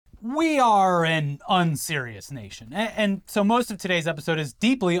We are an unserious nation, and so most of today's episode is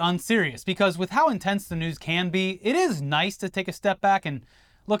deeply unserious because with how intense the news can be, it is nice to take a step back and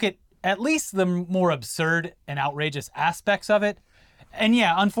look at least the more absurd and outrageous aspects of it. And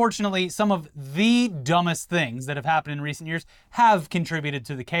yeah, unfortunately, some of the dumbest things that have happened in recent years have contributed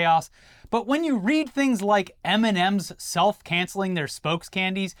to the chaos. But when you read things like M&M's self-canceling their spokes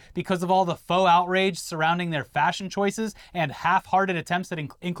candies because of all the faux outrage surrounding their fashion choices and half-hearted attempts at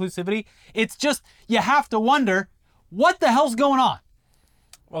inclusivity, it's just, you have to wonder, what the hell's going on?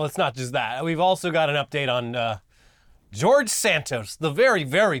 Well, it's not just that. We've also got an update on George Santos, the very,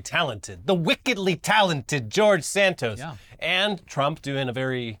 very talented, the wickedly talented George Santos. Yeah. And Trump doing a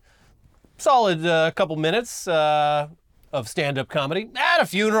very solid couple minutes of stand-up comedy at a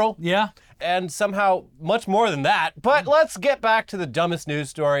funeral. Yeah. And somehow much more than that. But let's get back to the dumbest news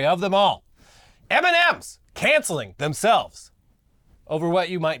story of them all. M&M's canceling themselves. Over what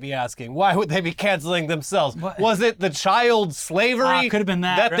you might be asking. Why would they be canceling themselves? What? Was it the child slavery could have been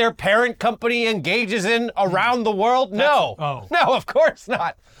that, right? their parent company engages in around the world? No. No, of course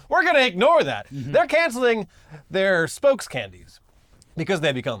not. We're going to ignore that. They're canceling their spokes candies because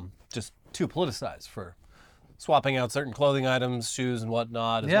they become just too politicized for swapping out certain clothing items, shoes and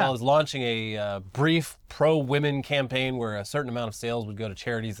whatnot, as well as launching a brief pro-women campaign where a certain amount of sales would go to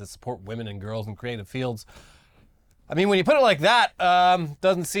charities that support women and girls in creative fields. I mean, when you put it like that,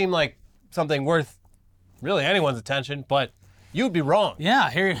 doesn't seem like something worth really anyone's attention, but you'd be wrong. Yeah,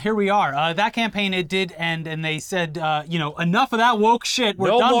 here we are. That campaign, it did end, and they said, enough of that woke shit.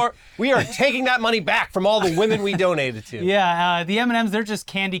 We're done. No more. We are taking that money back from all the women we donated to. Yeah, the M&Ms, they're just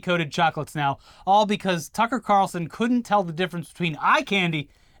candy-coated chocolates now, all because Tucker Carlson couldn't tell the difference between eye candy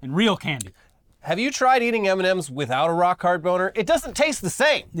and real candy. Have you tried eating M&Ms without a rock hard boner? It doesn't taste the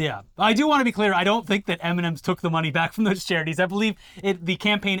same. Yeah, I do want to be clear. I don't think that M&Ms took the money back from those charities. I believe the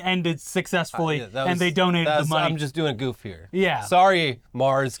campaign ended successfully, and they donated the money. I'm just doing a goof here. Yeah. Sorry,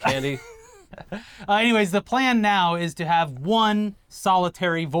 Mars Candy. Anyways, the plan now is to have one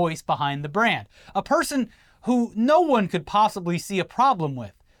solitary voice behind the brand. A person who no one could possibly see a problem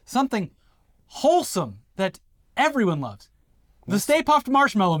with. Something wholesome that everyone loves. The Stay Puft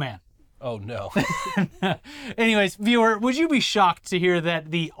Marshmallow Man. Oh, no. Anyways, viewer, would you be shocked to hear that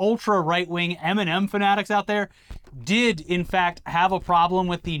the ultra right-wing M&M fanatics out there did, in fact, have a problem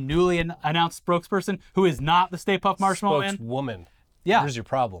with the newly announced spokesperson who is not the Stay Puft Marshmallow Man? Spokeswoman. Yeah. Here's your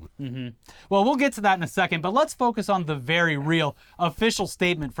problem. Well, we'll get to that in a second, but let's focus on the very real official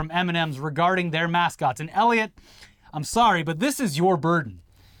statement from M&M's regarding their mascots. And Elliot, I'm sorry, but this is your burden.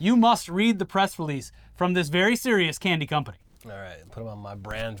 You must read the press release from this very serious candy company. All right, put them on my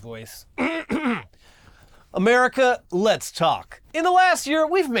brand voice. America, let's talk. In the last year,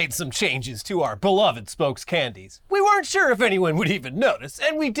 we've made some changes to our beloved spokes candies. We weren't sure if anyone would even notice,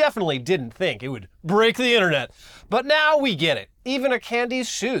 and we definitely didn't think it would break the internet. But now we get it. Even a candy's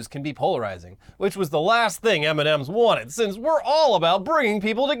shoes can be polarizing, which was the last thing M&M's wanted, since we're all about bringing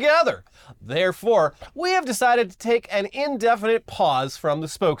people together. Therefore, we have decided to take an indefinite pause from the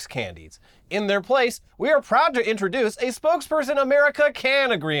spokes candies. In their place, we are proud to introduce a spokesperson America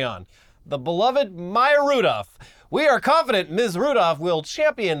can agree on, the beloved Maya Rudolph. We are confident Ms. Rudolph will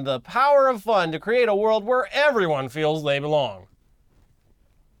champion the power of fun to create a world where everyone feels they belong.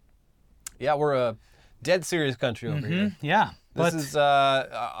 Yeah, we're a dead serious country over here. Yeah. This is,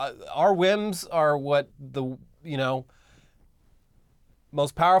 our whims are what the,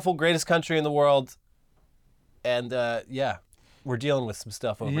 most powerful, greatest country in the world. And, we're dealing with some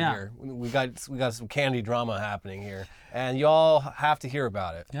stuff over here. We got some candy drama happening here, and y'all have to hear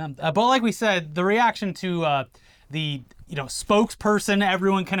about it. Yeah, but like we said, the reaction to the spokesperson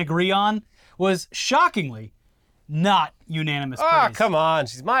everyone can agree on was shockingly not unanimous praise. Ah, come on,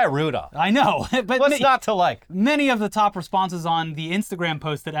 she's Maya Rudolph. I know, but what's not to like? Many of the top responses on the Instagram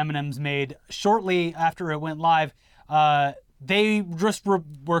post that M&M's made shortly after it went live, they just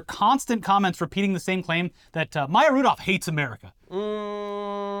were constant comments repeating the same claim that Maya Rudolph hates America.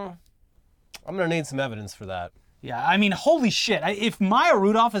 I'm going to need some evidence for that. Yeah, I mean, holy shit. If Maya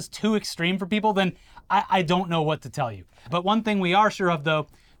Rudolph is too extreme for people, then I don't know what to tell you. But one thing we are sure of, though,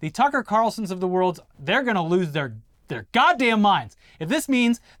 the Tucker Carlsons of the world, they're going to lose their goddamn minds if this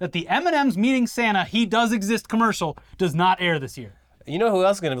means that the M&M's Meeting Santa, He Does Exist commercial does not air this year. You know who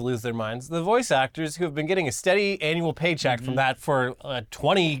else is going to lose their minds? The voice actors who have been getting a steady annual paycheck from that for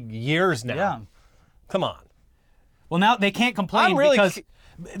 20 years now. Yeah. Come on. Well, now they can't complain because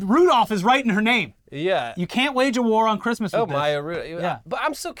Rudolph is right in her name. Yeah. You can't wage a war on Christmas with this. Maya Rudolph. Yeah. But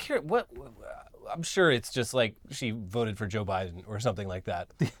I'm so curious. I'm sure it's just like she voted for Joe Biden or something like that.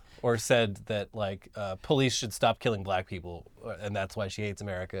 or said that like police should stop killing black people, and that's why she hates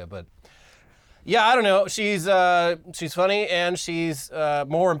America. But yeah, I don't know. She's funny, and she's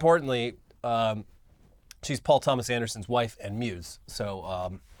more importantly, she's Paul Thomas Anderson's wife and muse.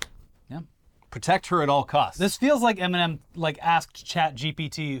 So Yeah. protect her at all costs. This feels like Eminem like asked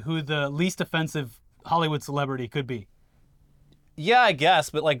ChatGPT who the least offensive Hollywood celebrity could be. Yeah, I guess,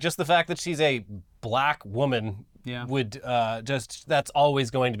 but like just the fact that she's a black woman would that's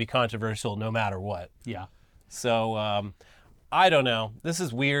always going to be controversial no matter what. Yeah. So I don't know. This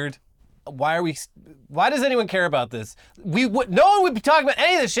is weird. Why does anyone care about this? No one would be talking about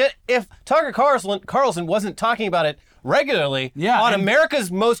any of this shit if Tucker Carlson wasn't talking about it regularly on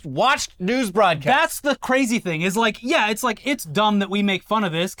America's most watched news broadcast. That's the crazy thing is like, yeah, it's dumb that we make fun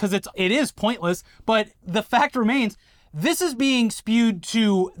of this because it is pointless, but the fact remains, this is being spewed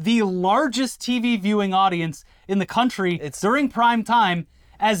to the largest TV viewing audience in the country during prime time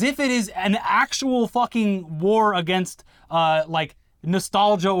as if it is an actual fucking war against like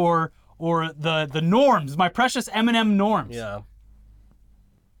nostalgia or the norms, my precious Eminem norms. Yeah.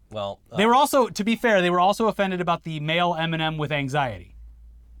 Well, they were also, to be fair, they were also offended about the male Eminem with anxiety.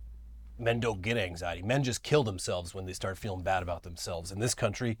 Men don't get anxiety. Men just kill themselves when they start feeling bad about themselves in this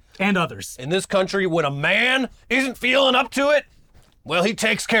country. And others. In this country, when a man isn't feeling up to it, well, he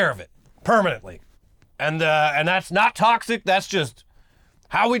takes care of it permanently. And that's not toxic. That's just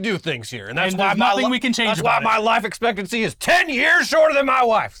how we do things here. And that's why nothing we can change about it. my life expectancy is 10 years shorter than my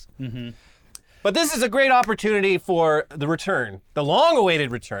wife's. Mm-hmm. But this is a great opportunity for the return, the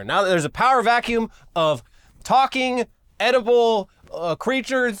long-awaited return. Now that there's a power vacuum of talking, edible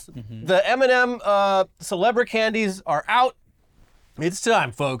creatures, the Eminem Celebra candies are out. It's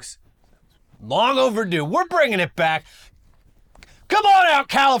time, folks. Long overdue. We're bringing it back. Come on out,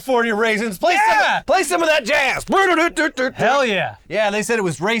 California raisins. Play some of that jazz. Hell yeah. Yeah, they said it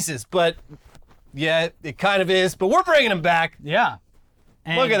was racist, but yeah, it kind of is. But we're bringing them back. Yeah.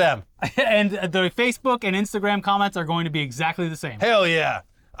 And, look at them. And the Facebook and Instagram comments are going to be exactly the same. Hell yeah.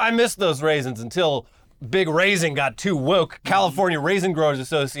 I missed those raisins until Big Raisin got too woke. California Raisin Growers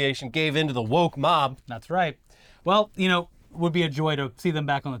Association gave in to the woke mob. That's right. Well, would be a joy to see them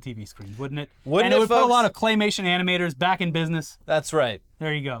back on the TV screen, wouldn't it? Wouldn't it it, would folks? put a lot of claymation animators back in business. That's right.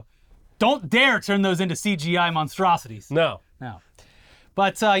 There you go. Don't dare turn those into CGI monstrosities. No.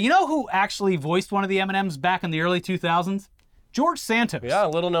 But you know who actually voiced one of the M&Ms back in the early 2000s? George Santos. Yeah, a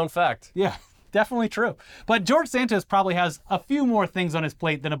little known fact. Yeah, definitely true. But George Santos probably has a few more things on his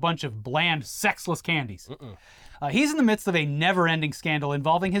plate than a bunch of bland, sexless candies. He's in the midst of a never-ending scandal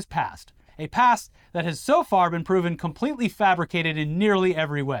involving his past. A past that has so far been proven completely fabricated in nearly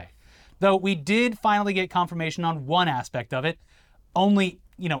every way. Though we did finally get confirmation on one aspect of it, only,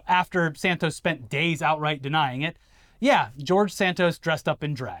 after Santos spent days outright denying it. Yeah, George Santos dressed up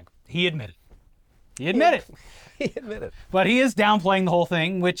in drag. He admitted. He admitted. But he is downplaying the whole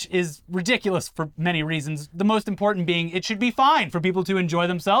thing, which is ridiculous for many reasons. The most important being it should be fine for people to enjoy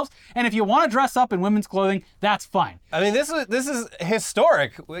themselves. And if you want to dress up in women's clothing, that's fine. I mean, this is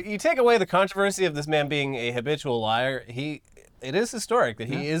historic. You take away the controversy of this man being a habitual liar, it is historic that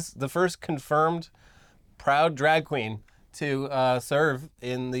he is the first confirmed proud drag queen to serve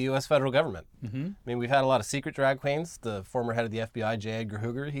in the U.S. federal government. I mean, we've had a lot of secret drag queens. The former head of the FBI, J. Edgar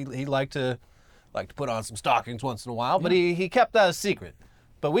Hoover, he liked to put on some stockings once in a while, but he kept that a secret.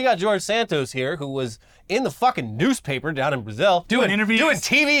 But we got George Santos here, who was in the fucking newspaper down in Brazil doing interviews, doing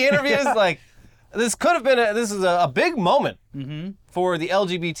TV interviews. This could have been this is a big moment for the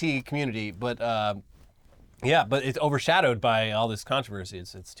LGBT community, but but it's overshadowed by all this controversy.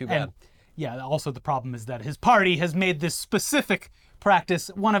 It's too bad. And, also the problem is that his party has made this specific practice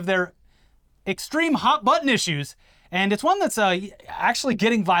one of their extreme hot button issues. And it's one that's actually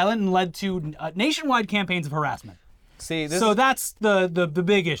getting violent and led to nationwide campaigns of harassment. That's the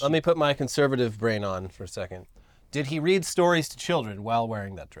big issue. Let me put my conservative brain on for a second. Did he read stories to children while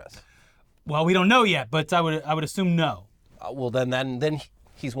wearing that dress? Well, we don't know yet, but I would assume no. Well, then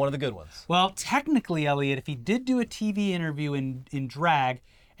he's one of the good ones. Well, technically, Elliot, if he did do a TV interview in drag,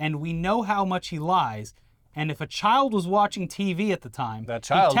 and we know how much he lies, and if a child was watching TV at the time, that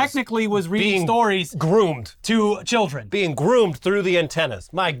child he technically was reading stories groomed to children. Being groomed through the antennas.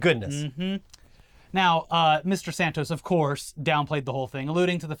 My goodness. Now, Mr. Santos, of course, downplayed the whole thing,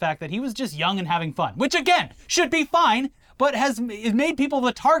 alluding to the fact that he was just young and having fun, which, again, should be fine, but has made people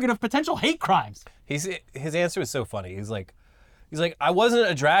the target of potential hate crimes. His answer is so funny. He's like, I wasn't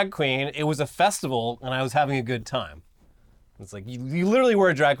a drag queen. It was a festival, and I was having a good time. It's like, you literally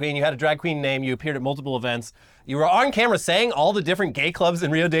were a drag queen. You had a drag queen name. You appeared at multiple events. You were on camera saying all the different gay clubs in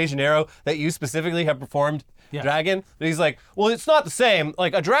Rio de Janeiro that you specifically have performed Yes. dragon. But he's like, well, it's not the same.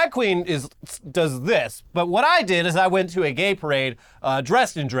 Like a drag queen does this, but what I did is I went to a gay parade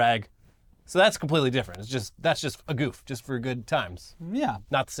dressed in drag. So that's completely different. That's just a goof, just for good times. Yeah.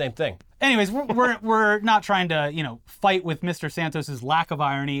 Not the same thing. Anyways, we're not trying to, fight with Mr. Santos's lack of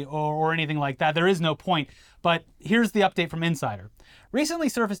irony or anything like that. There is no point. But here's the update from Insider. Recently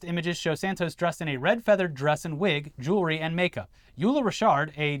surfaced images show Santos dressed in a red feathered dress and wig, jewelry, and makeup. Eula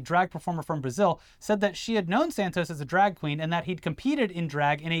Richard, a drag performer from Brazil, said that she had known Santos as a drag queen and that he'd competed in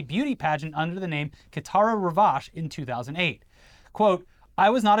drag in a beauty pageant under the name Kitara Ravache in 2008. Quote, I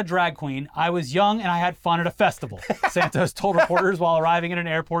was not a drag queen. I was young and I had fun at a festival, Santos told reporters while arriving at an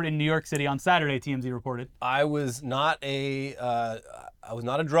airport in New York City on Saturday, TMZ reported. I was not a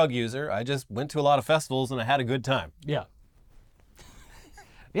drug user. I just went to a lot of festivals and I had a good time. Yeah.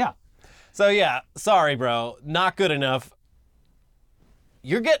 Yeah. So yeah, sorry, bro. Not good enough.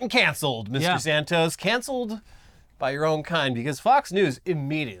 You're getting canceled, Mr. Santos. Canceled by your own kind, because Fox News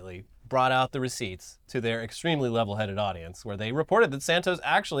immediately brought out the receipts to their extremely level-headed audience, where they reported that Santos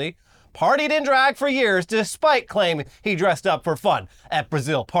actually partied in drag for years, despite claiming he dressed up for fun at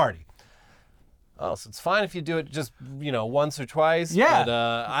Brazil party. Oh, so it's fine if you do it just, once or twice. Yeah. But,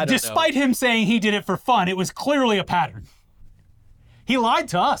 I don't know. Despite him saying he did it for fun, it was clearly a pattern. He lied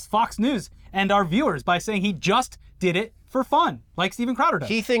to us, Fox News, and our viewers by saying he just did it for fun, like Steven Crowder does.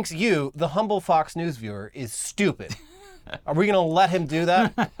 He thinks you, the humble Fox News viewer, is stupid. Are we going to let him do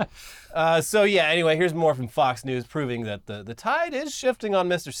that? Anyway, here's more from Fox News proving that the tide is shifting on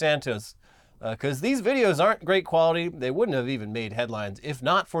Mr. Santos. Because these videos aren't great quality. They wouldn't have even made headlines if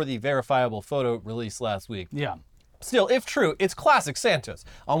not for the verifiable photo released last week. Yeah. Still, if true, it's classic Santos.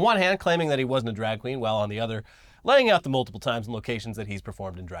 On one hand, claiming that he wasn't a drag queen, while on the other, laying out the multiple times and locations that he's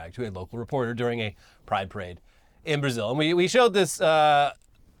performed in drag to a local reporter during a pride parade in Brazil. And we showed this, I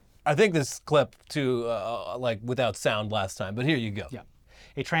think this clip to, without sound last time, but here you go. Yeah.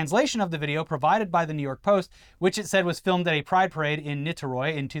 A translation of the video provided by the New York Post, which it said was filmed at a pride parade in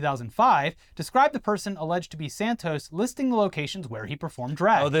Niterói in 2005, described the person alleged to be Santos listing the locations where he performed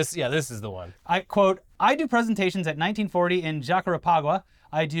drag. Oh, this is the one. I quote, I do presentations at 1940 in Jacarapagua.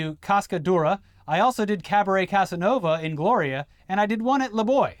 I do Cascadura. I also did Cabaret Casanova in Gloria, and I did one at Le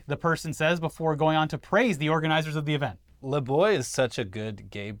Boy, the person says before going on to praise the organizers of the event. Le Boy is such a good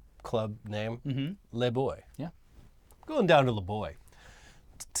gay club name. Mm-hmm. Le Boy. Yeah. Going down to Le Boy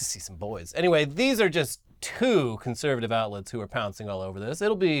to see some boys. Anyway, these are just two conservative outlets who are pouncing all over this.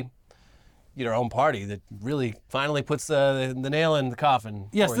 It'll be your own party that really finally puts the nail in the coffin.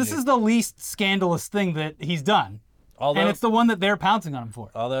 Yes, this is the least scandalous thing that he's done. And it's the one that they're pouncing on him for.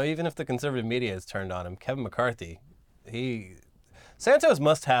 Although even if the conservative media has turned on him, Kevin McCarthy, Santos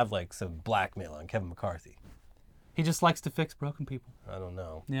must have some blackmail on Kevin McCarthy. He just likes to fix broken people. I don't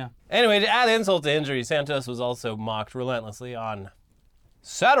know. Yeah. Anyway, to add insult to injury, Santos was also mocked relentlessly on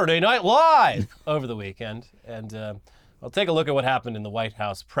Saturday Night Live over the weekend. And I'll take a look at what happened in the White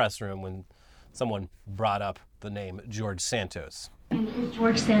House press room when someone brought up the name George Santos. And is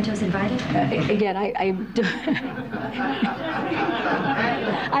George Santos invited? Again, I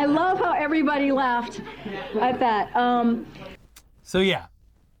love how everybody laughed at that. So yeah,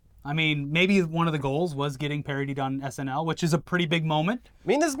 I mean, maybe one of the goals was getting parodied on SNL, which is a pretty big moment. I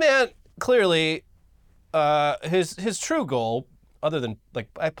mean, this man clearly, his true goal, other than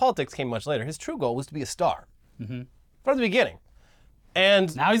politics came much later, his true goal was to be a star from the beginning.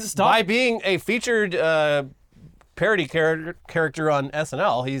 And now he's a star. By being a featured parody character on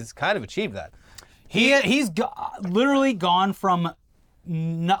SNL, he's kind of achieved that. He's literally gone from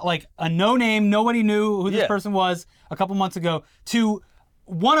a no-name, nobody knew who this person was a couple months ago, to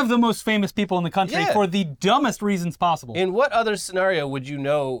one of the most famous people in the country for the dumbest reasons possible. In what other scenario would you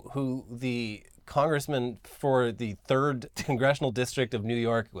know who the congressman for the 3rd Congressional District of New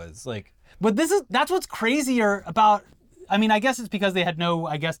York was? But that's what's crazier about, I mean, I guess it's because they had no,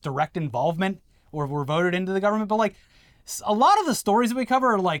 direct involvement or were voted into the government, but a lot of the stories that we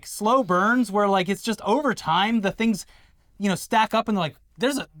cover are slow burns where it's just over time the things, stack up and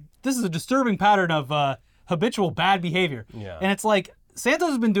this is a disturbing pattern of habitual bad behavior. Yeah. And it's Santos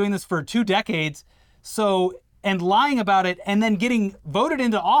has been doing this for 2 decades, and lying about it and then getting voted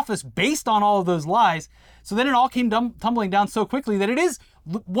into office based on all of those lies. So then it all came tumbling down so quickly that it is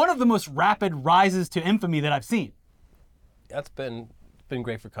one of the most rapid rises to infamy that I've seen. That's been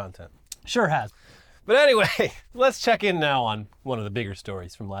great for content. Sure has. But anyway, let's check in now on one of the bigger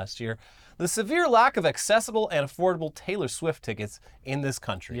stories from last year. The severe lack of accessible and affordable Taylor Swift tickets in this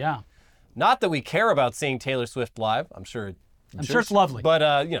country. Yeah. Not that we care about seeing Taylor Swift live. I'm sure it's lovely. But,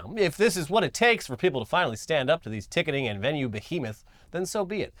 if this is what it takes for people to finally stand up to these ticketing and venue behemoths then so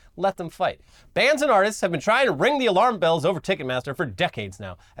be it. Let them fight. Bands and artists have been trying to ring the alarm bells over Ticketmaster for decades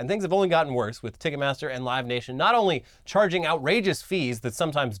now, and things have only gotten worse with Ticketmaster and Live Nation not only charging outrageous fees that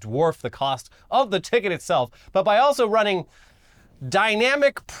sometimes dwarf the cost of the ticket itself, but by also running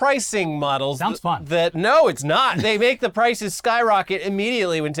dynamic pricing models. Sounds fun. No, it's not. They make the prices skyrocket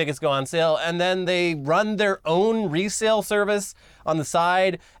immediately when tickets go on sale, and then they run their own resale service on the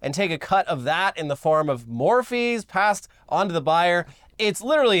side and take a cut of that in the form of more fees passed on to the buyer. It's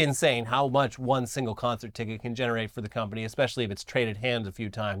literally insane how much one single concert ticket can generate for the company, especially if it's traded hands a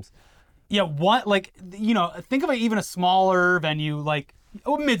few times. Yeah, think of even a smaller venue, like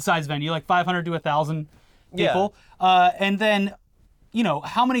a mid-sized venue, like 500 to 1,000 people. And then,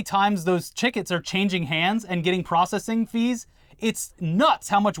 how many times those tickets are changing hands and getting processing fees. It's nuts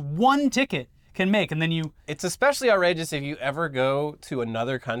how much one ticket can make. And then It's especially outrageous if you ever go to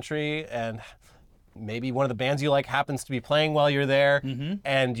another country and maybe one of the bands you like happens to be playing while you're there,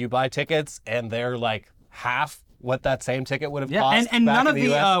 and you buy tickets and they're like half what that same ticket would have cost. And back none in of the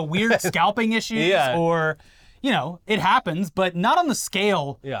the weird scalping issues or, it happens, but not on the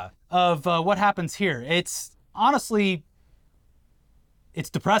scale of what happens here. It's honestly, it's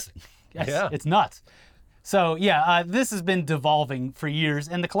depressing. It's nuts. So this has been devolving for years,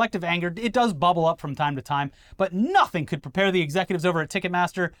 and the collective anger, it does bubble up from time to time, but nothing could prepare the executives over at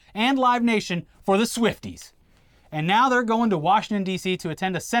Ticketmaster and Live Nation for the Swifties. And now they're going to Washington, D.C. to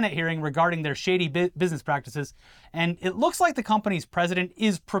attend a Senate hearing regarding their shady business practices, and it looks like the company's president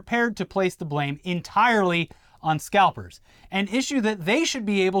is prepared to place the blame entirely on scalpers, an issue that they should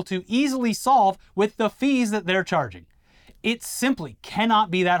be able to easily solve with the fees that they're charging. It simply cannot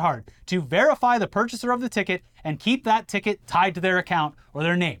be that hard to verify the purchaser of the ticket and keep that ticket tied to their account or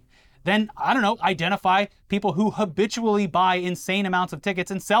their name. Then, identify people who habitually buy insane amounts of tickets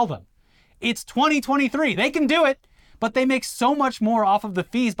and sell them. It's 2023. They can do it, but they make so much more off of the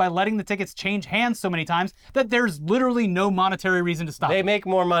fees by letting the tickets change hands so many times that there's literally no monetary reason to stop. They make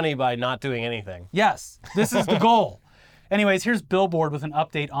more money by not doing anything. Yes, this is the goal. Anyways, here's Billboard with an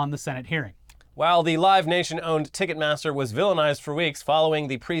update on the Senate hearing. While the Live Nation-owned Ticketmaster was villainized for weeks following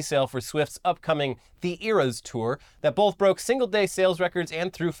the pre-sale for Swift's upcoming The Eras tour that both broke single-day sales records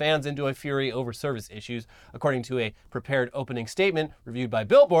and threw fans into a fury over service issues, according to a prepared opening statement reviewed by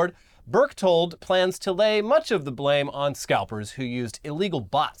Billboard, Berchtold plans to lay much of the blame on scalpers who used illegal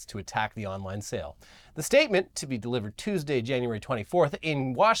bots to attack the online sale. The statement, to be delivered Tuesday, January 24th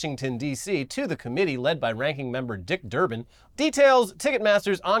in Washington, D.C. to the committee led by ranking member Dick Durbin, details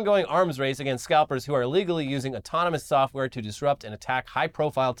Ticketmaster's ongoing arms race against scalpers who are illegally using autonomous software to disrupt and attack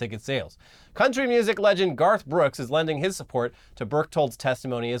high-profile ticket sales. Country music legend Garth Brooks is lending his support to Berchtold's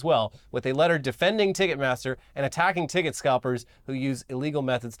testimony as well, with a letter defending Ticketmaster and attacking ticket scalpers who use illegal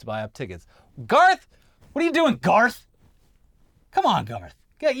methods to buy up tickets. Garth? What are you doing, Garth? Come on, Garth.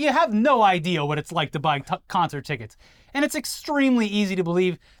 You have no idea what it's like to buy concert tickets. And it's extremely easy to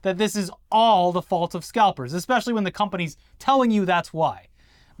believe that this is all the fault of scalpers, especially when the company's telling you that's why.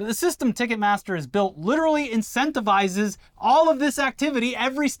 But the system Ticketmaster has built literally incentivizes all of this activity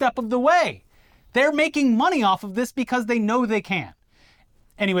every step of the way. They're making money off of this because they know they can.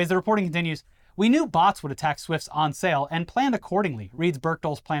 Anyways, the reporting continues. We knew bots would attack Swift's on sale and planned accordingly, reads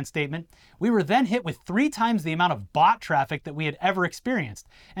Berchtold's planned statement. We were then hit with 3 times the amount of bot traffic that we had ever experienced.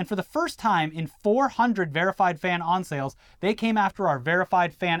 And for the first time in 400 verified fan on sales, they came after our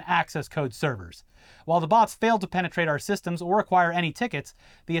verified fan access code servers. While the bots failed to penetrate our systems or acquire any tickets,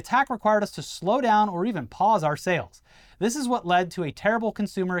 the attack required us to slow down or even pause our sales. This is what led to a terrible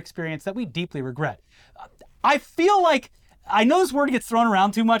consumer experience that we deeply regret. I feel like, I know this word gets thrown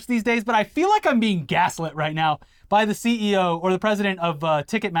around too much these days, but I feel like I'm being gaslit right now by the CEO or the president of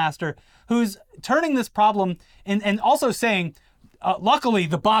Ticketmaster, who's turning this problem and also saying, luckily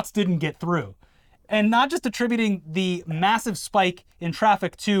the bots didn't get through. And not just attributing the massive spike in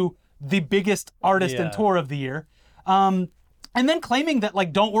traffic to the biggest artist and tour of the year. And then claiming that,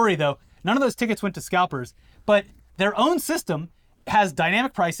 don't worry though, none of those tickets went to scalpers, but their own system has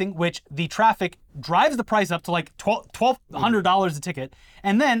dynamic pricing, which the traffic drives the price up to $1,200 a ticket.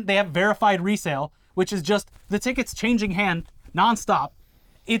 And then they have verified resale, which is just the tickets changing hand nonstop.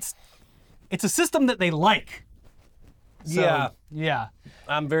 It's a system that they like. So, yeah.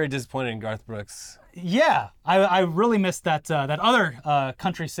 I'm very disappointed in Garth Brooks. Yeah, I really missed that other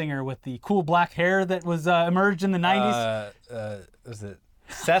country singer with the cool black hair that was emerged in the 90s. Was it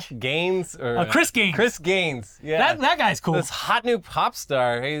Seth Gaines or Chris Gaines? Chris Gaines. Yeah, that guy's cool. This hot new pop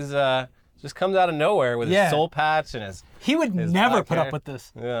star. He's just comes out of nowhere with his soul patch and his. He would his never put hair. up with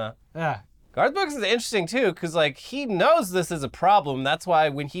this. Yeah. Yeah. Garth Brooks is interesting too, because he knows this is a problem. That's why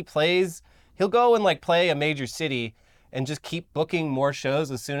when he plays, he'll go and play a major city, and just keep booking more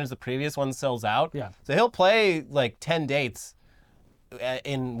shows as soon as the previous one sells out. Yeah. So he'll play like 10 dates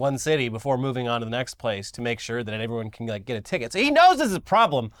in one city before moving on to the next place to make sure that everyone can like get a ticket. So he knows this is a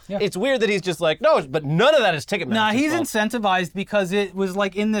problem. Yeah. It's weird that he's just like, no, but none of that is Ticketmaster's Nah, he's fault. incentivized because it was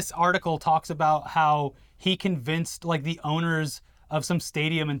like in this article talks about how he convinced like the owners of some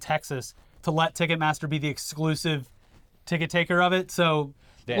stadium in Texas to let Ticketmaster be the exclusive ticket taker of it. So,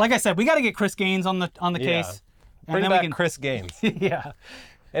 Damn. like I said, we got to get Chris Gaines on the case. Bring back Chris Gaines. Yeah.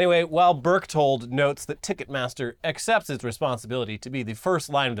 Anyway, while Berchtold notes that Ticketmaster accepts its responsibility to be the first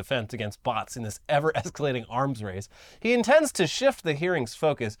line of defense against bots in this ever-escalating arms race, he intends to shift the hearing's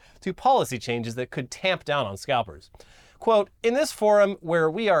focus to policy changes that could tamp down on scalpers. Quote, in this forum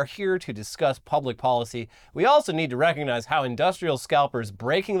where we are here to discuss public policy, we also need to recognize how industrial scalpers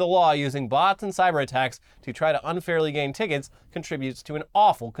breaking the law using bots and cyber attacks to try to unfairly gain tickets contributes to an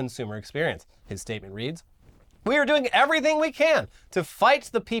awful consumer experience. His statement reads, we are doing everything we can to fight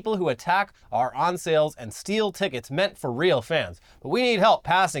the people who attack our on sales and steal tickets meant for real fans, but we need help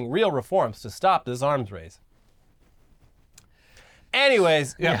passing real reforms to stop this arms race.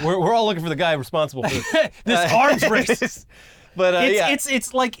 Anyways, yeah. we're all looking for the guy responsible for This arms race. But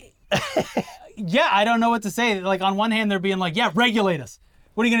It's like, yeah, I don't know what to say. Like on one hand, they're being like, yeah, regulate us.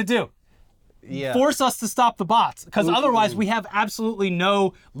 What are you gonna do? yeah. Force us to stop the bots, because otherwise we have absolutely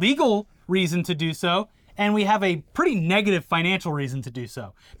no legal reason to do so, and we have a pretty negative financial reason to do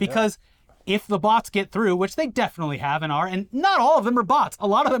so. Because if the bots get through, which they definitely have and are, and not all of them are bots, a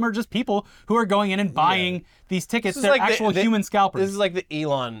lot of them are just people who are going in and buying these tickets. They're like actual human scalpers. This is like the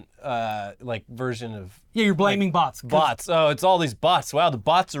Elon version of yeah, you're blaming bots. bots. Oh, it's all these bots. Wow, the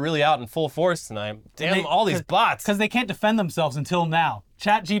bots are really out in full force tonight. Damn, all these bots. Because they can't defend themselves until now.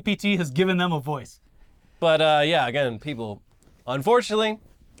 ChatGPT has given them a voice. But yeah, again, people, unfortunately,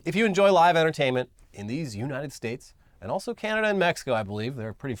 if you enjoy live entertainment in these United States, and also Canada and Mexico, I believe,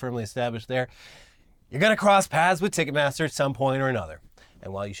 they're pretty firmly established there, you're going to cross paths with Ticketmaster at some point or another.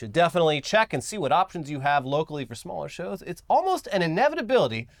 And while you should definitely check and see what options you have locally for smaller shows, it's almost an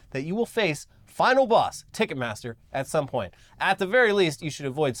inevitability that you will face final boss, Ticketmaster, at some point. At the very least, you should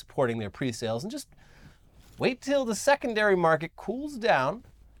avoid supporting their pre-sales and just wait till the secondary market cools down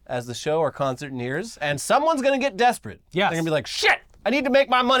as the show or concert nears, and someone's going to get desperate. Yes. They're going to be like, shit, I need to make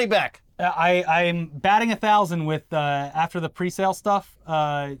my money back. I'm batting 1,000 with after the pre-sale stuff.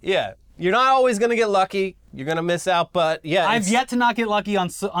 Yeah, you're not always going to get lucky. You're going to miss out, but yeah. I've yet to not get lucky on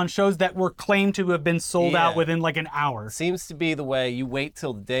shows that were claimed to have been sold out within like an hour. Seems to be the way. You wait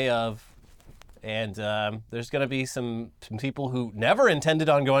till the day of, and there's going to be some people who never intended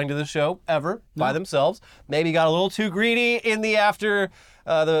on going to the show ever by themselves. Maybe got a little too greedy in the after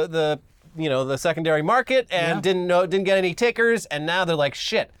the secondary market and didn't get any takers, and now they're like,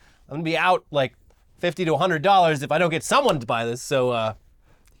 shit, I'm gonna be out like $50 to $100 if I don't get someone to buy this. So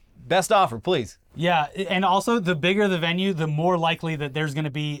best offer, please. Yeah, and also the bigger the venue, the more likely that there's going to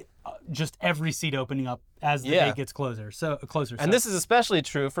be just every seat opening up as the day gets closer. And this is especially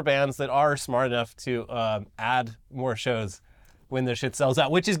true for bands that are smart enough to add more shows when their shit sells out,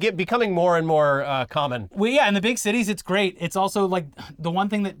 which is becoming more and more common. Well, yeah, in the big cities, it's great. It's also like the one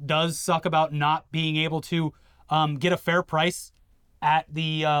thing that does suck about not being able to get a fair price at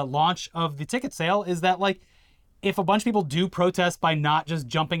the launch of the ticket sale is that like if a bunch of people do protest by not just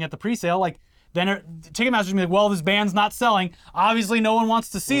jumping at the pre-sale, like then Ticketmaster's gonna be like, well, this band's not selling. Obviously, no one wants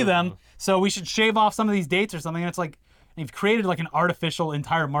to see them, so we should shave off some of these dates or something. And it's like you've created like an artificial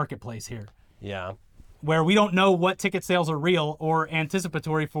entire marketplace here. Yeah. Where we don't know what ticket sales are real or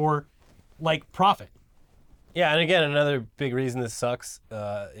anticipatory for like profit. Yeah, and again, another big reason this sucks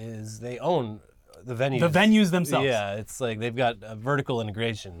is they own the venues. The venues themselves. Yeah, it's like they've got a vertical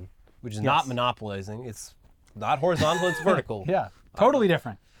integration, which is not monopolizing. It's not horizontal, it's vertical. Yeah, totally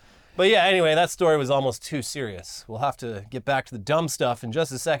different. But yeah, anyway, that story was almost too serious. We'll have to get back to the dumb stuff in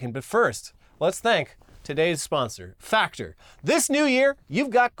just a second. But first, let's thank today's sponsor, Factor. This new year,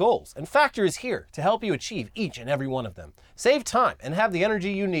 you've got goals, and Factor is here to help you achieve each and every one of them. Save time and have the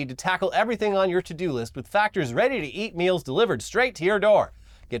energy you need to tackle everything on your to-do list with Factor's ready-to-eat meals delivered straight to your door.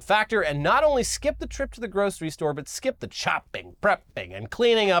 Get Factor and not only skip the trip to the grocery store, but skip the chopping, prepping, and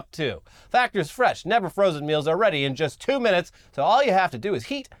cleaning up too. Factor's fresh, never frozen meals are ready in just 2 minutes, so all you have to do is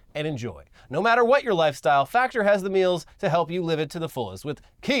heat and enjoy. No matter what your lifestyle, Factor has the meals to help you live it to the fullest with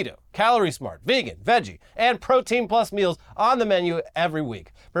keto, calorie smart, vegan, veggie, and protein plus meals on the menu every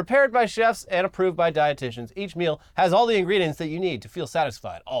week. Prepared by chefs and approved by dietitians, each meal has all the ingredients that you need to feel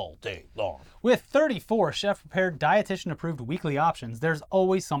satisfied all day long. With 34 chef-prepared, dietitian-approved weekly options, there's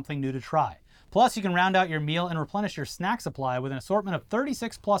always something new to try. Plus, you can round out your meal and replenish your snack supply with an assortment of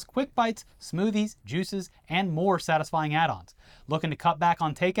 36 plus quick bites, smoothies, juices, and more satisfying add-ons. Looking to cut back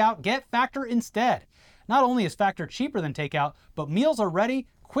on takeout? Get Factor instead. Not only is Factor cheaper than takeout, but meals are ready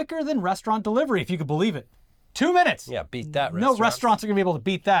quicker than restaurant delivery, if you could believe it. 2 minutes. Yeah, beat that. No restaurants are going to be able to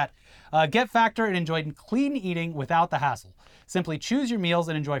beat that. Get Factor and enjoy clean eating without the hassle. Simply choose your meals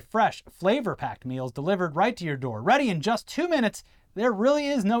and enjoy fresh, flavor-packed meals delivered right to your door. Ready in just 2 minutes. There really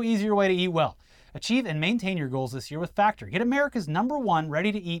is no easier way to eat well. Achieve and maintain your goals this year with Factor. Get America's #1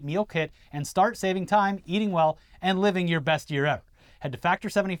 ready-to-eat meal kit and start saving time, eating well, and living your best year ever. Head to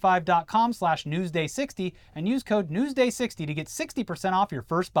factor75.com/newsday60 and use code newsday60 to get 60% off your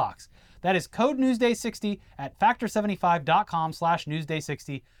first box. That is code newsday60 at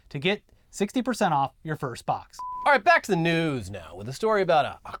factor75.com/newsday60 to get 60% off your first box. All right, back to the news now with a story about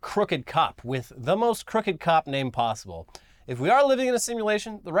a crooked cop with the most crooked cop name possible. If we are living in a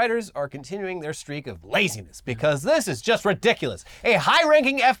simulation, the writers are continuing their streak of laziness because this is just ridiculous. A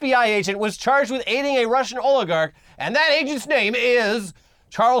high-ranking FBI agent was charged with aiding a Russian oligarch, and that agent's name is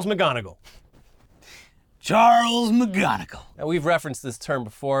Charles McGonigal. Charles McGonigal. Now, we've referenced this term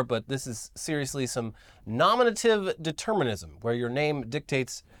before, but this is seriously some nominative determinism, where your name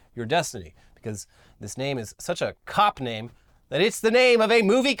dictates your destiny, because this name is such a cop name that it's the name of a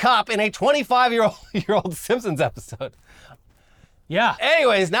movie cop in a 25-year-old Simpsons episode. Yeah.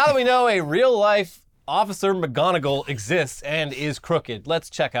 Anyways, now that we know a real-life Officer McGonigal exists and is crooked, let's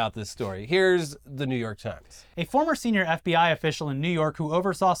check out this story. Here's the New York Times. A former senior FBI official in New York who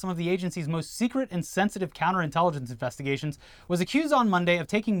oversaw some of the agency's most secret and sensitive counterintelligence investigations was accused on Monday of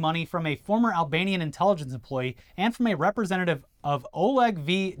taking money from a former Albanian intelligence employee and from a representative of Oleg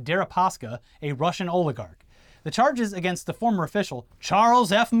V. Deripaska, a Russian oligarch. The charges against the former official,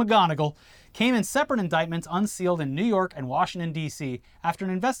 Charles F. McGonigal, came in separate indictments unsealed in New York and Washington, D.C. after an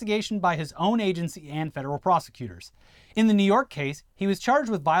investigation by his own agency and federal prosecutors. In the New York case, he was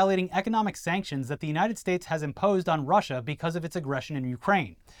charged with violating economic sanctions that the United States has imposed on Russia because of its aggression in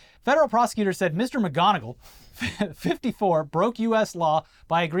Ukraine. Federal prosecutors said Mr. McGonigal, 54, broke U.S. law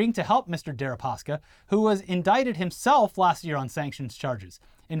by agreeing to help Mr. Deripaska, who was indicted himself last year on sanctions charges,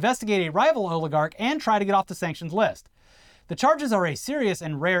 investigate a rival oligarch, and try to get off the sanctions list. The charges are a serious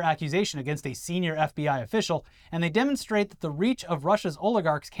and rare accusation against a senior FBI official, and they demonstrate that the reach of Russia's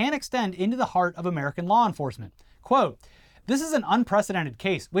oligarchs can extend into the heart of American law enforcement. Quote, "This is an unprecedented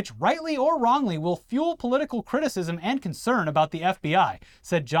case, which rightly or wrongly will fuel political criticism and concern about the FBI,"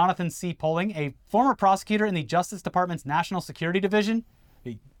 said Jonathan C. Poling, a former prosecutor in the Justice Department's National Security Division.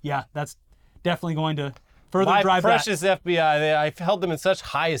 Yeah, that's definitely going to further drive My precious FBI, I've held them in such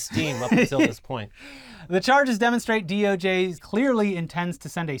high esteem up until this point. The charges demonstrate DOJ clearly intends to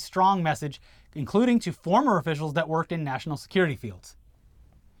send a strong message, including to former officials that worked in national security fields.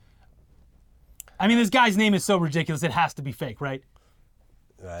 I mean, this guy's name is so ridiculous, it has to be fake, right?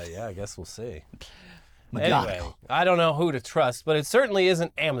 Yeah, I guess we'll see. McGonigal. Anyway, I don't know who to trust, but it certainly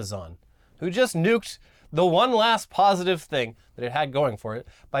isn't Amazon, who just nuked the one last positive thing that it had going for it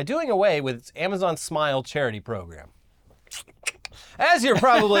by doing away with its Amazon Smile charity program. As you're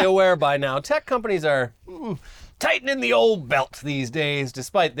probably aware by now, tech companies are tightening the old belt these days,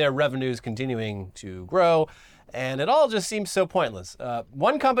 despite their revenues continuing to grow, and it all just seems so pointless.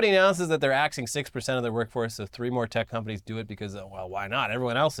 One company announces that they're axing 6% of their workforce, so 3 more tech companies do it because, well, why not?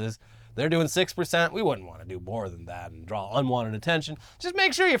 Everyone else is. They're doing 6%. We wouldn't want to do more than that and draw unwanted attention. Just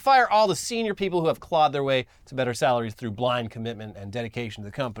make sure you fire all the senior people who have clawed their way to better salaries through blind commitment and dedication to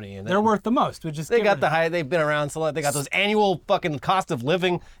the company. And They're worth the most. They've been around so long. They got those annual fucking cost of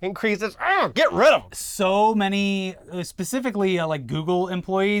living increases. Get rid of them. So many, specifically like Google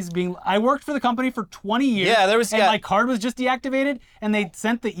employees I worked for the company for 20 years. Yeah, and my card was just deactivated, and they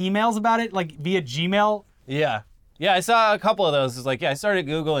sent the emails about it like via Gmail. Yeah. Yeah, I saw a couple of those. It's like, I started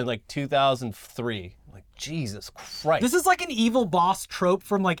Google in like 2003. Like, Jesus Christ. This is like an evil boss trope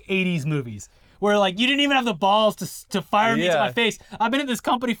from like 80s movies, where like, you didn't even have the balls to fire me to my face. I've been at this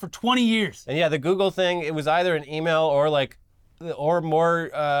company for 20 years. And yeah, the Google thing, it was either an email or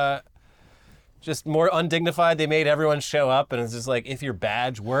more, just more undignified. They made everyone show up, and it's just like, if your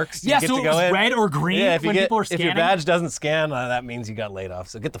badge works, you get to go in. Yeah, so it was red or green when people are scanning. If your badge doesn't scan, that means you got laid off.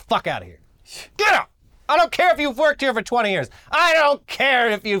 So get the fuck out of here. Get out! I don't care if you've worked here for 20 years. I don't care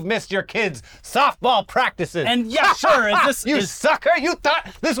if you've missed your kids' softball practices. And yeah, sure. You sucker. You thought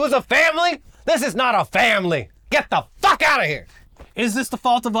this was a family? This is not a family. Get the fuck out of here. Is this the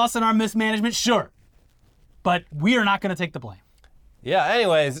fault of us and our mismanagement? Sure. But we are not going to take the blame. Yeah,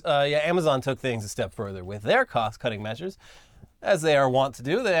 anyways, Amazon took things a step further with their cost-cutting measures. as they are wont to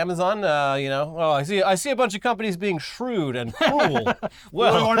do, the Amazon, I see a bunch of companies being shrewd and cruel.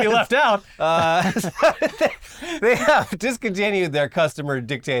 Well, don't want to be left out. They have discontinued their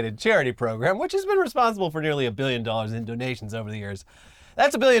customer-dictated charity program, which has been responsible for nearly $1 billion in donations over the years.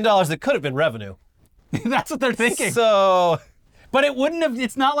 That's $1 billion that could have been revenue. That's what they're thinking. So, But it wouldn't have,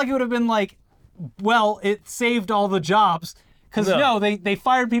 it's not like it would have been like, well, it saved all the jobs. Because no, they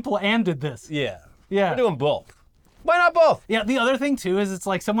fired people and did this. yeah. Yeah. We're doing both. Why not both? Yeah, the other thing too is it's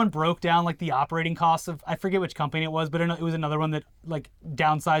like someone broke down like the operating costs of, I forget which company it was, but it was another one that like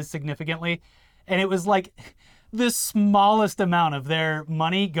downsized significantly. And it was like the smallest amount of their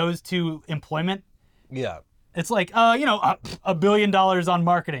money goes to employment. Yeah. It's like, $1 billion on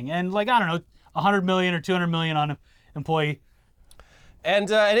marketing and like, I don't know, 100 million or 200 million on employee.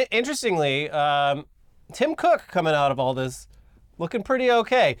 And interestingly, Tim Cook coming out of all this looking pretty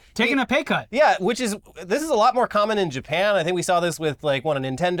okay. Taking a pay cut. Yeah, this is a lot more common in Japan. I think we saw this with like one of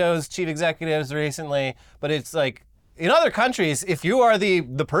Nintendo's chief executives recently, but it's like in other countries, if you are the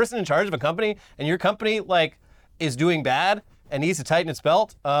person in charge of a company and your company like is doing bad and needs to tighten its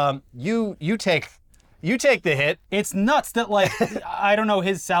belt, you take the hit. It's nuts that like, I don't know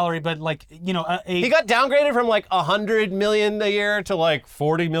his salary, but like, He got downgraded from like 100 million a year to like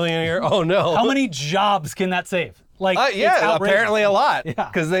 40 million a year. Oh no. how many jobs can that save? Like, it's outrageous. Apparently a lot. Yeah.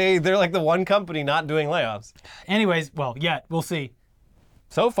 Because they're like the one company not doing layoffs. Anyways, well, yeah, we'll see.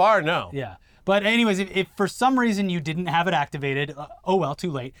 So far, no. Yeah. But anyways, if for some reason you didn't have it activated, oh well,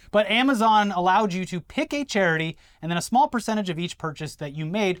 too late. But Amazon allowed you to pick a charity, and then a small percentage of each purchase that you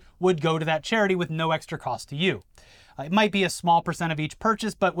made would go to that charity with no extra cost to you. It might be a small percent of each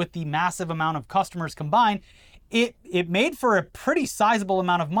purchase, but with the massive amount of customers combined, it made for a pretty sizable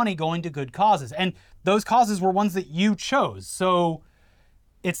amount of money going to good causes. And those causes were ones that you chose. So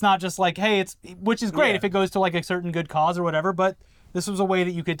it's not just like, hey, which is great if it goes to like a certain good cause or whatever, but this was a way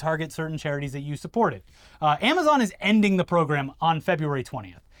that you could target certain charities that you supported. Amazon is ending the program on February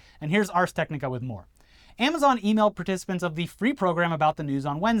 20th. And here's Ars Technica with more. Amazon emailed participants of the free program about the news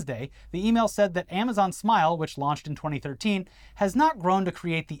on Wednesday. The email said that Amazon Smile, which launched in 2013, has not grown to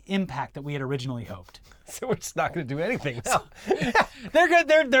create the impact that we had originally hoped. So we're just not going to do anything now. They're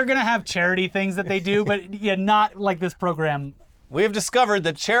going to have charity things that they do, but yeah, not like this program. We have discovered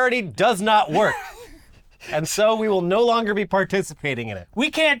that charity does not work. And so we will no longer be participating in it.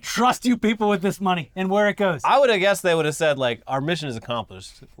 We can't trust you people with this money and where it goes. I would have guessed they would have said, like, our mission is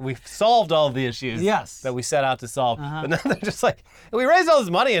accomplished. We've solved all of the issues that we set out to solve. But now they're just like, we raised all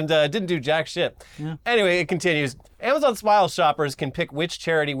this money and didn't do jack shit. Yeah. Anyway, it continues. Amazon Smile shoppers can pick which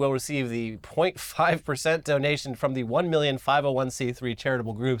charity will receive the 0.5% donation from the 1 million 501c3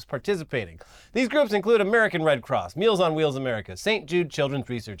 charitable groups participating. These groups include American Red Cross, Meals on Wheels America, St. Jude Children's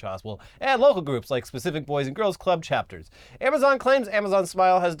Research Hospital, and local groups like specific Boys and Girls Club chapters. Amazon claims Amazon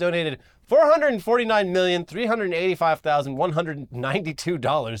Smile has donated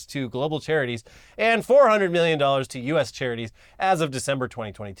 $449,385,192 to global charities and $400 million to U.S. charities as of December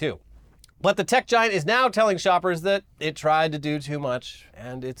 2022. But the tech giant is now telling shoppers that it tried to do too much,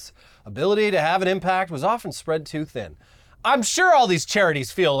 and its ability to have an impact was often spread too thin. I'm sure all these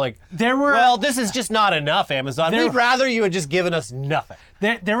charities feel like, well, this is just not enough, Amazon. We'd rather you had just given us nothing.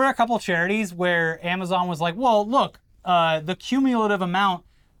 There were a couple charities where Amazon was like, well, look, the cumulative amount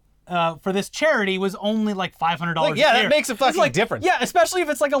for this charity was only like $500 a year. That makes a fucking difference. Yeah, especially if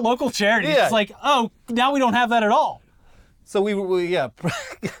it's like a local charity. Yeah. It's like, oh, now we don't have that at all. So we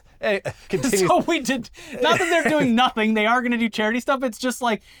So we did, not that they're doing nothing, they are going to do charity stuff. It's just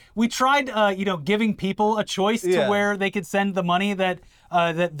like, we tried, giving people a choice to where they could send the money that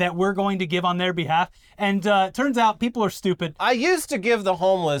we're going to give on their behalf. And turns out people are stupid. I used to give the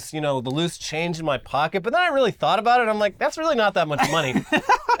homeless, the loose change in my pocket, but then I really thought about it. I'm like, that's really not that much money.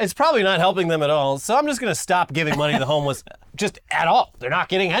 It's probably not helping them at all. So I'm just going to stop giving money to the homeless just at all. They're not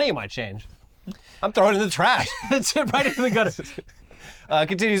getting any of my change. I'm throwing it in the trash. That's it, right into the gutter.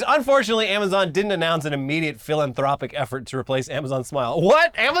 Continues, unfortunately, Amazon didn't announce an immediate philanthropic effort to replace Amazon Smile.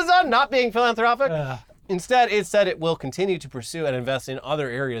 What? Amazon not being philanthropic? Instead, it said it will continue to pursue and invest in other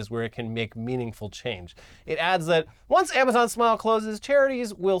areas where it can make meaningful change. It adds that once Amazon Smile closes,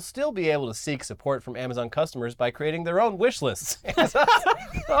 charities will still be able to seek support from Amazon customers by creating their own wish lists.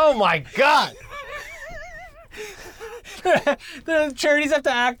 Oh my God. The charities have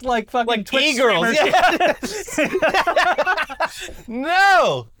to act like fucking like Twitch e-girls. streamers. Yeah.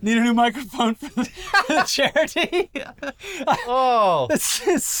 No. Need a new microphone for the charity? Oh. This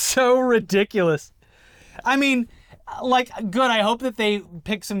is so ridiculous. I mean, like, good. I hope that they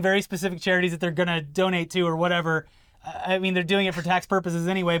pick some very specific charities that they're going to donate to or whatever. I mean, they're doing it for tax purposes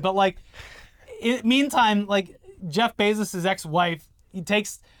anyway. But, like, meantime, like, Jeff Bezos' ex-wife, he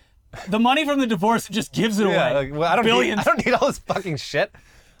takes the money from the divorce and just gives it away. Like, well, I don't need all this fucking shit.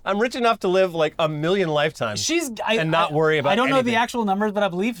 I'm rich enough to live like a million lifetimes and not worry about I don't know anything. the actual numbers, but I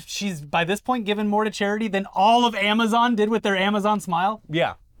believe she's, by this point, given more to charity than all of Amazon did with their Amazon Smile.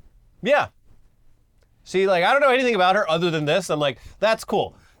 Yeah. Yeah. See, like, I don't know anything about her other than this. I'm like, that's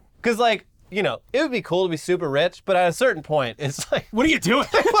cool. Because, like, you know, it would be cool to be super rich, but at a certain point, it's like, What are you doing?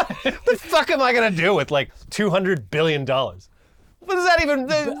 what the fuck am I going to do with, like, $200 billion? What does that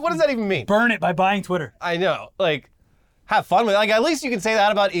even mean? Burn it by buying Twitter. I know. Like, have fun with it. Like, at least you can say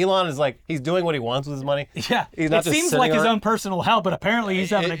that about Elon is, like, he's doing what he wants with his money. Yeah. He's not It just seems sitting like his around- own personal hell, but apparently he's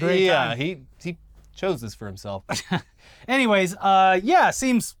having a great time. Yeah, he chose this for himself. Anyways,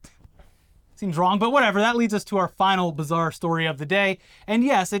 seems wrong, but whatever. That leads us to our final bizarre story of the day. And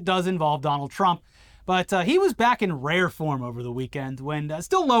yes, it does involve Donald Trump. But he was back in rare form over the weekend when,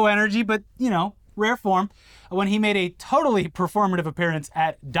 still low energy, but, you know, rare form, when he made a totally performative appearance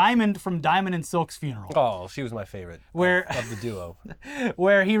at Diamond from Diamond and Silk's funeral. Oh, she was my favorite of the duo.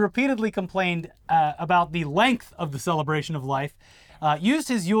 Where he repeatedly complained about the length of the celebration of life, used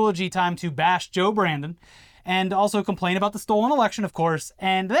his eulogy time to bash Joe Brandon, and also complain about the stolen election, of course,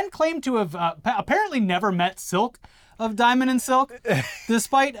 and then claimed to have apparently never met Silk of Diamond and Silk,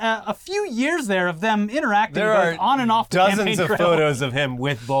 despite a few years there of them interacting There both are on and off the campaign dozens of trail. photos of him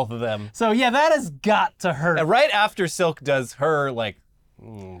with both of them. So yeah, that has got to hurt. And right after Silk does her, like,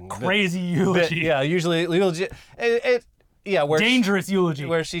 Crazy eulogy. yeah, usually eulogy. Where Dangerous eulogy.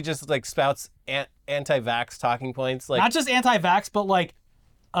 where she just like spouts anti-vax talking points, like Not just anti-vax, but like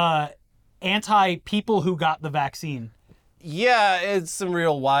anti-people who got the vaccine. yeah, it's some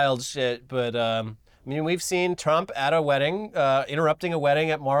real wild shit. But I mean, we've seen Trump at a wedding, interrupting a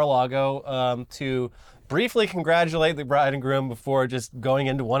wedding at Mar-a-Lago to briefly congratulate the bride and groom before just going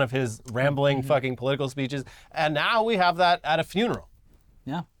into one of his rambling fucking political speeches, and now we have that at a funeral.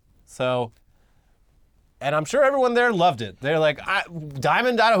 Yeah. So, and I'm sure everyone there loved it. They're like,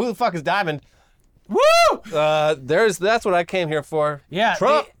 Diamond? I don't know who the fuck is Diamond. Woo! That's what I came here for. Yeah,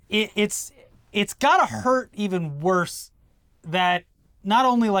 Trump. It's gotta hurt even worse that not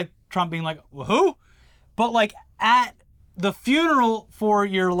only like Trump being like, who? But like at the funeral for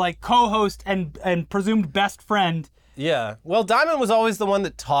your like co-host and presumed best friend. Yeah. Well, Diamond was always the one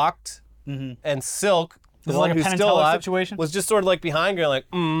that talked, and Silk, the This is one like a who's Penn and still Teller alive, situation? was just sort of like behind her, like,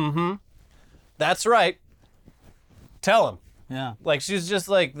 that's right. Tell him. Yeah. Like, she's just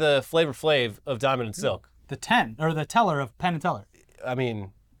like the Flavor Flav of Diamond and Silk. The teller of Penn and Teller. I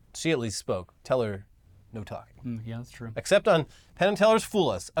mean, she at least spoke. Tell her, no talking. Yeah, that's true. Except on Penn and Teller's Fool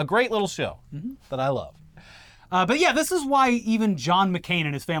Us, a great little show that I love. But yeah, this is why even John McCain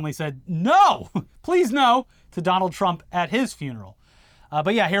and his family said no, please no, to Donald Trump at his funeral.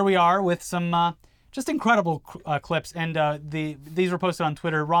 But yeah, here we are with some just incredible clips, and these were posted on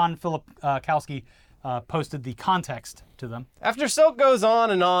Twitter. Ron Filipkowski posted the context to them. After Silk goes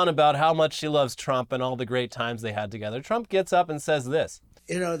on and on about how much she loves Trump and all the great times they had together, Trump gets up and says this.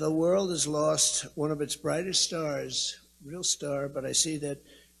 You know, the world has lost one of its brightest stars, real star, but I see that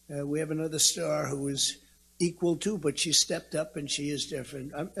we have another star who is equal to, but she stepped up and she is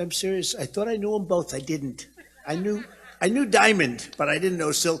different. I'm serious. I thought I knew them both. I didn't. I knew Diamond, but I didn't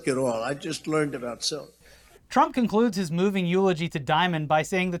know Silk at all. I just learned about Silk. Trump concludes his moving eulogy to Diamond by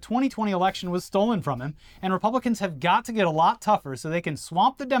saying the 2020 election was stolen from him, and Republicans have got to get a lot tougher so they can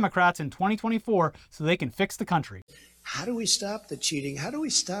swamp the Democrats in 2024 so they can fix the country. How do we stop the cheating? How do we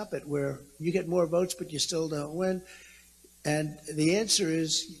stop it where you get more votes but you still don't win? And the answer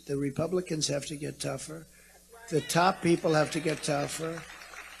is the Republicans have to get tougher. The top people have to get tougher.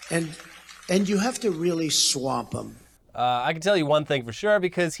 And you have to really swamp them. I can tell you one thing for sure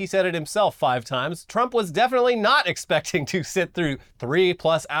because he said it himself 5 times. Trump was definitely not expecting to sit through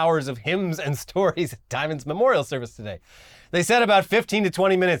 3+ hours of hymns and stories at Diamond's memorial service today. They said about 15 to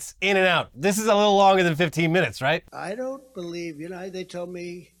 20 minutes in and out. This is a little longer than 15 minutes, right? I don't believe, they told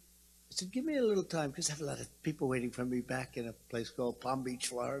me, I said, give me a little time because I have a lot of people waiting for me back in a place called Palm Beach,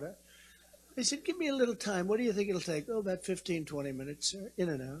 Florida. They said, give me a little time. What do you think it'll take? Oh, about 15, 20 minutes, in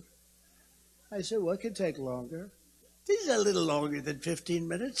and out. I said, well, it could take longer. This is a little longer than 15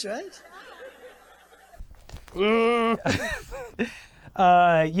 minutes, right?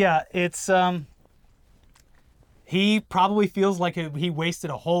 Yeah, it's he probably feels like he wasted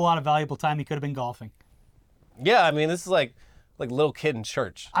a whole lot of valuable time. He could have been golfing. Yeah, I mean, this is like little kid in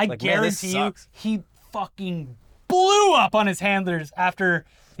church. I Like, man, this guarantee you, sucks. he fucking blew up on his handlers after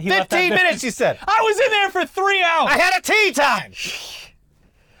he left that 15 business. minutes, you said. I was in there for 3 hours. I had a tea time.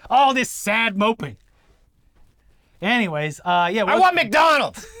 All this sad moping. Anyways, yeah. I want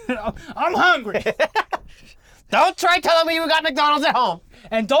McDonald's. I'm hungry. Don't try telling me you got McDonald's at home.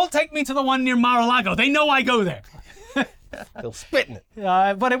 And don't take me to the one near Mar-a-Lago. They know I go there. They'll spit in it.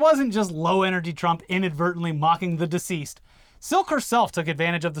 But it wasn't just low-energy Trump inadvertently mocking the deceased. Silk herself took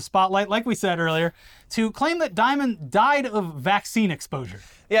advantage of the spotlight, like we said earlier, to claim that Diamond died of vaccine exposure.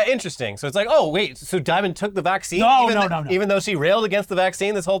 Yeah, interesting. So it's like, oh, wait, so Diamond took the vaccine? No. Even though she railed against the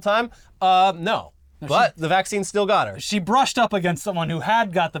vaccine this whole time? No. But the vaccine still got her. She brushed up against someone who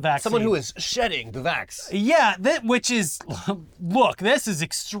had got the vaccine. Someone who is shedding the vax. Yeah, which is, look, this is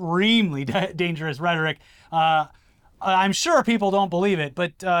extremely dangerous rhetoric. I'm sure people don't believe it,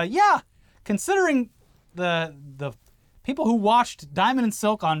 but yeah, considering the people who watched Diamond and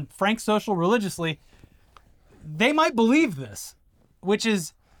Silk on Frank's Social religiously, they might believe this, which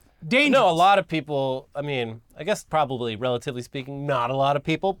is dangerous. No, a lot of people, I mean, I guess probably relatively speaking, not a lot of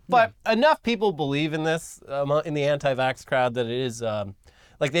people, but enough people believe in this in the anti-vax crowd that it is,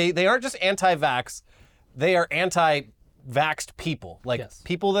 like they aren't just anti-vax, they are anti-vaxxed people. Like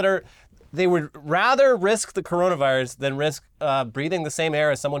people that they would rather risk the coronavirus than risk breathing the same air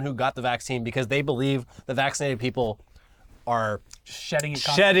as someone who got the vaccine because they believe the vaccinated people are shedding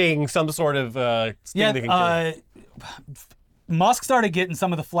some sort of thing they can kill. Musk started getting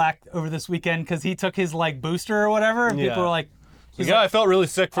some of the flack over this weekend because he took his booster or whatever, and people were like, I felt really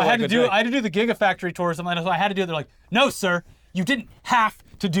sick for I had to do the Gigafactory tour or something, so I had to do it. They're like, no, sir, you didn't have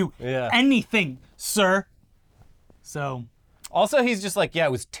to do anything, sir. So. Also, he's just like, yeah,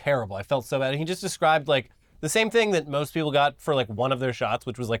 it was terrible. I felt so bad. And he just described like the same thing that most people got for like one of their shots,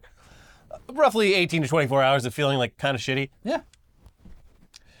 which was like roughly 18 to 24 hours of feeling like kind of shitty. Yeah.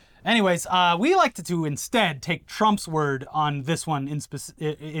 Anyways, we like to instead take Trump's word on this one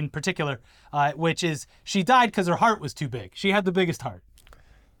in particular, which is she died because her heart was too big. She had the biggest heart.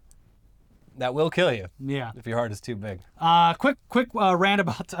 That will kill you. Yeah. If your heart is too big. Quick rant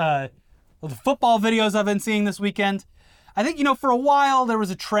about the football videos I've been seeing this weekend. I think, for a while there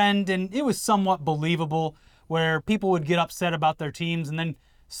was a trend, and it was somewhat believable, where people would get upset about their teams and then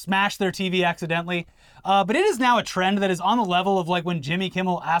smash their TV accidentally. But it is now a trend that is on the level of like when Jimmy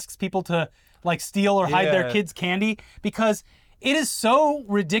Kimmel asks people to like steal or hide their kids' candy, because it is so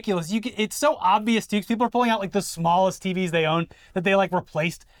ridiculous. It's so obvious too, because people are pulling out like the smallest TVs they own that they like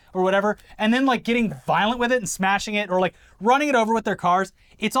replaced or whatever, and then like getting violent with it and smashing it or like running it over with their cars.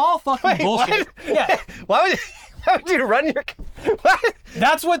 It's all fucking bullshit. What? Yeah. Why would you run your? What?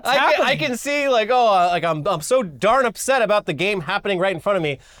 That's what's happening. I can see like I'm so darn upset about the game happening right in front of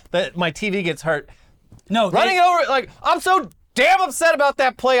me that my TV gets hurt. No, running over like I'm so damn upset about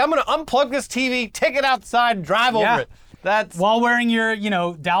that play. I'm gonna unplug this TV, take it outside, and drive over it. That's while wearing your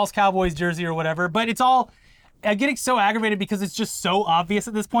Dallas Cowboys jersey or whatever. But it's all getting so aggravated because it's just so obvious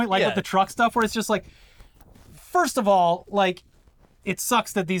at this point. Like with the truck stuff, where it's just like, first of all, like. It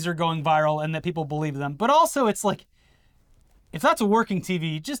sucks that these are going viral and that people believe them. But also, it's like, if that's a working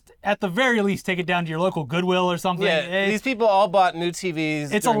TV, just at the very least take it down to your local Goodwill or something. Yeah, these people all bought new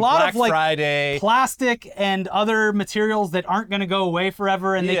TVs. It's a lot Black of like Friday. Plastic and other materials that aren't going to go away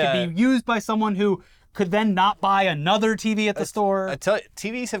forever, and they could be used by someone who could then not buy another TV at the store. I tell you,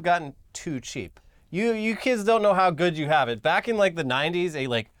 TVs have gotten too cheap. You kids don't know how good you have it. Back in like the 90s, a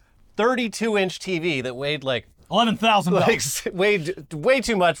like 32-inch TV that weighed like $11,000. Like way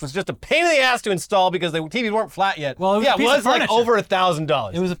too much, was just a pain in the ass to install because the TVs weren't flat yet. Well, it was like over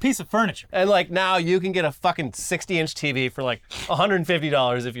 $1,000. It was a piece of furniture. And like now you can get a fucking 60-inch TV for like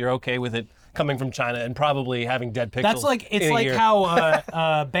 $150 if you're okay with it coming from China and probably having dead pixels. That's like it's like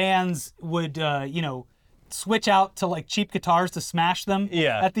how bands would switch out to like cheap guitars to smash them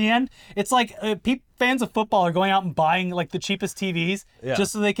at the end. It's like fans of football are going out and buying like the cheapest TVs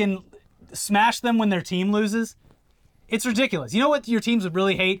just so they can smash them when their team loses. It's ridiculous. You know what your teams would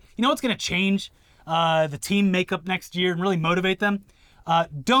really hate? You know what's going to change the team makeup next year and really motivate them?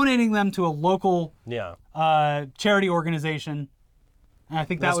 Donating them to a local charity organization. And I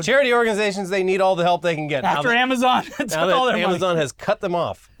think that would... charity organizations, they need all the help they can get. After Amazon took all their money. Amazon has cut them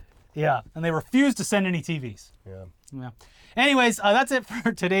off. Yeah, and they refuse to send any TVs. Yeah. Anyways, that's it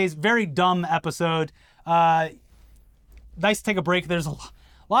for today's very dumb episode. Nice to take a break. There's a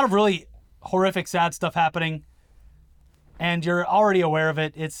lot of really horrific, sad stuff happening, and you're already aware of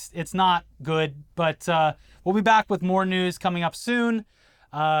it. It's not good, but we'll be back with more news coming up soon.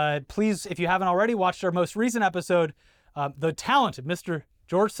 Please, if you haven't already watched our most recent episode, the talented Mr.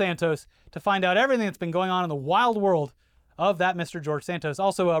 George Santos, to find out everything that's been going on in the wild world of that Mr. George Santos.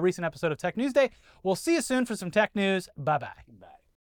 Also, a recent episode of Tech News Day. We'll see you soon for some tech news. Bye-bye. Bye.